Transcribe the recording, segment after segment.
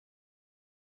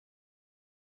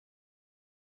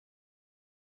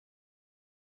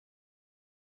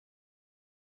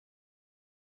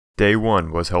Day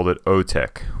 1 was held at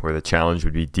OTEC, where the challenge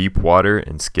would be deep water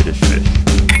and skittish fish.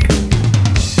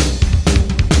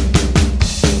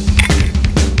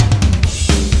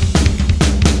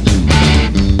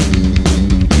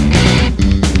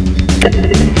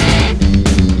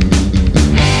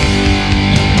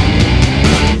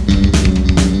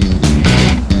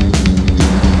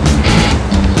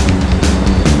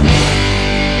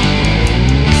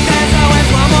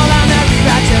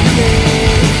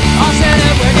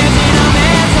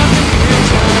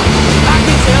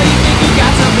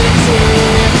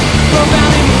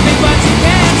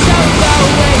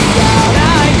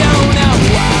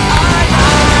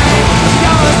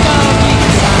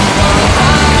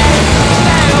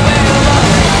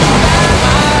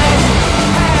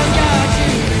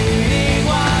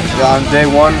 On day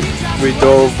 1, we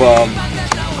dove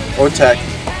OTEC.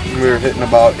 We were hitting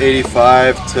about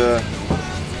 85 to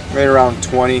right around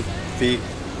 20 feet.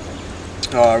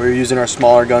 We were using our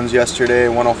smaller guns yesterday,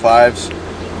 105s.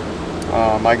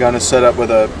 My gun is set up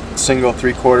with a single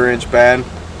 3/4 inch band,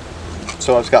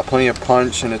 so it's got plenty of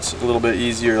punch and it's a little bit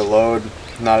easier to load,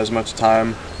 not as much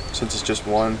time since it's just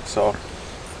one, so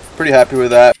pretty happy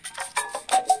with that.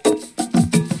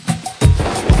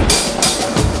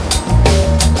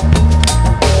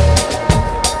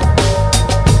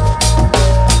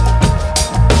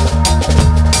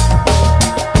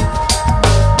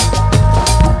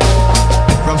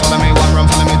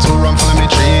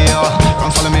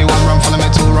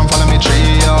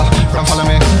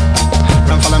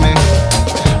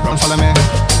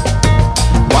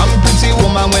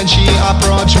 When she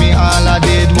approached me, all I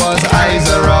did was eyes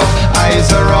her up, eyes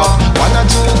her up. 1 or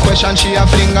 2 questions she a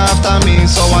fling after me,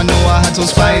 so I knew I had to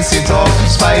spice it up,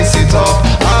 spice it up.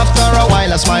 After a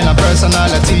while, a smile and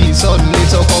personality suddenly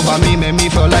took over me, made me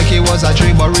feel like it was a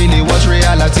dream, but really was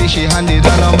reality. She handed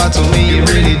her number to me, it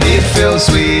really did feel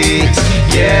sweet,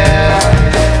 yeah.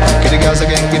 Giddy girls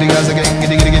again, giddy girls again,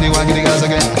 giddy giddy giddy one, giddy girls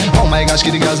again. Oh my gosh,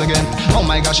 giddy girls again. Oh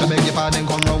my gosh, I beg your pardon,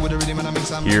 come roll with the rhythm and I mix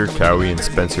them. Here, Cowie and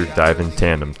Spencer dive in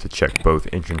tandem to check both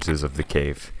entrances of the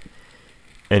cave.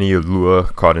 Any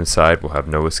Ulua caught inside will have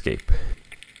no escape.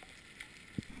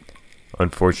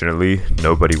 Unfortunately,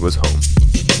 nobody was home.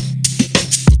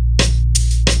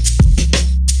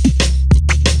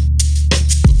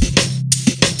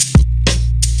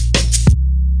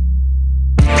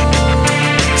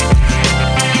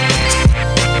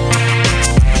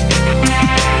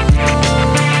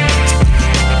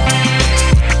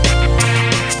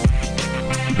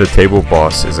 The table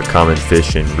boss is a common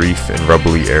fish in reef and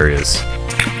rubbly areas.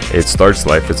 It starts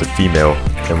life as a female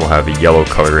and will have a yellow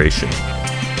coloration.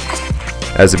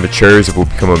 As it matures, it will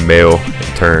become a male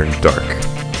and turn dark.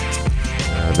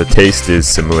 The taste is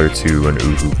similar to an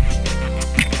uhu.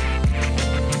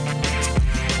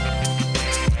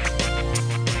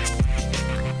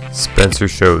 Spencer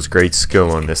shows great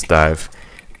skill on this dive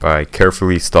by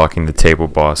carefully stalking the table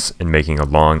boss and making a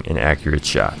long and accurate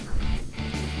shot.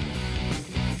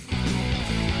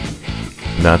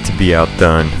 Not to be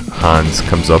outdone, Hans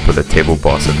comes up with a table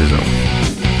boss of his own.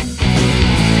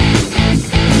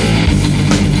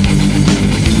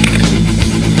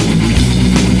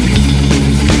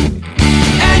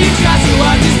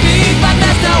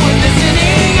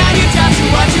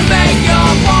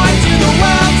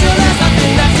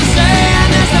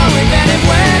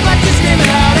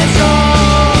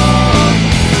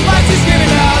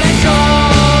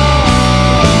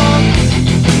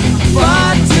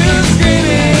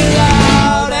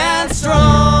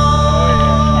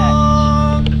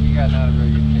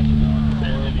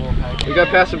 We got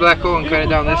past the black hole and kind of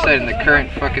down this side, and the current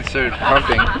fucking started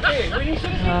pumping.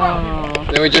 Oh.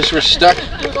 Then we just were stuck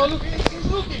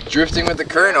drifting with the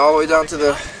current all the way down to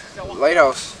the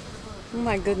lighthouse. Oh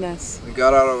my goodness. We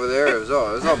got out over there. It was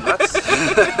all nuts.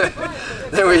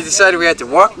 Then we decided we had to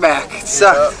walk back. It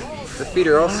sucked. The feet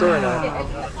are all sore now.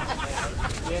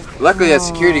 Luckily, that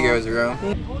security guy was around.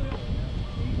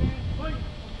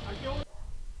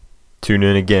 Tune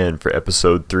in again for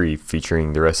episode 3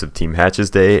 featuring the rest of Team Hatch's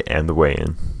Day and the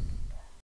weigh-in.